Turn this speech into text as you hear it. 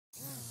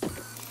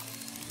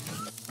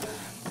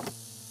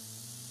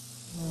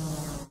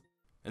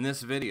In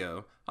this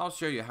video, I'll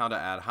show you how to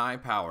add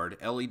high-powered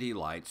LED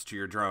lights to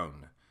your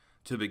drone.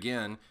 To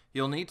begin,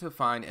 you'll need to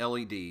find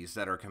LEDs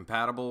that are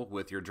compatible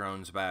with your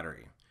drone's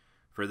battery.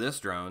 For this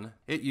drone,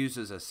 it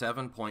uses a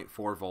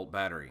 7.4 volt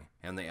battery,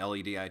 and the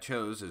LED I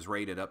chose is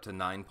rated up to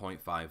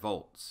 9.5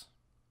 volts.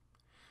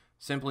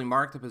 Simply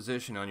mark the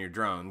position on your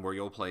drone where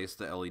you'll place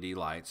the LED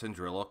lights and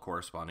drill a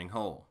corresponding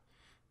hole.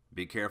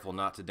 Be careful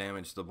not to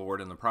damage the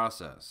board in the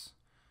process.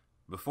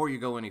 Before you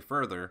go any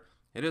further,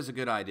 it is a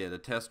good idea to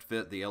test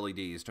fit the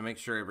LEDs to make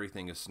sure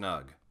everything is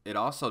snug. It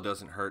also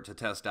doesn't hurt to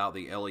test out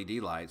the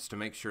LED lights to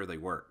make sure they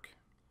work.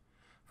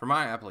 For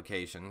my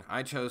application,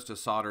 I chose to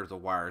solder the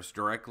wires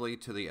directly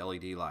to the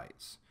LED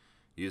lights,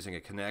 using a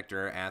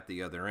connector at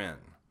the other end.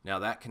 Now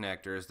that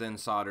connector is then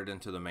soldered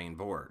into the main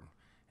board,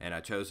 and I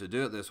chose to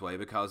do it this way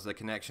because the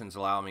connections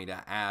allow me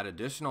to add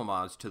additional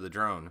mods to the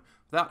drone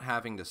without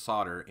having to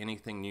solder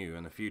anything new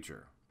in the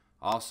future.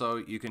 Also,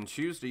 you can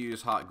choose to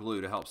use hot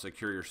glue to help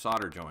secure your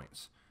solder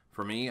joints.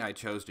 For me, I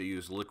chose to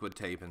use liquid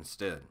tape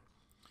instead.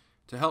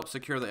 To help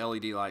secure the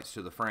LED lights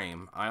to the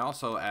frame, I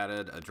also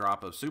added a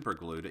drop of super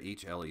glue to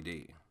each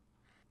LED.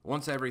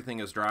 Once everything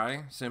is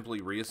dry, simply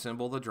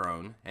reassemble the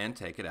drone and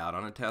take it out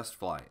on a test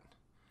flight.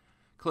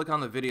 Click on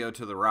the video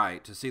to the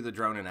right to see the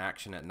drone in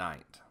action at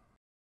night.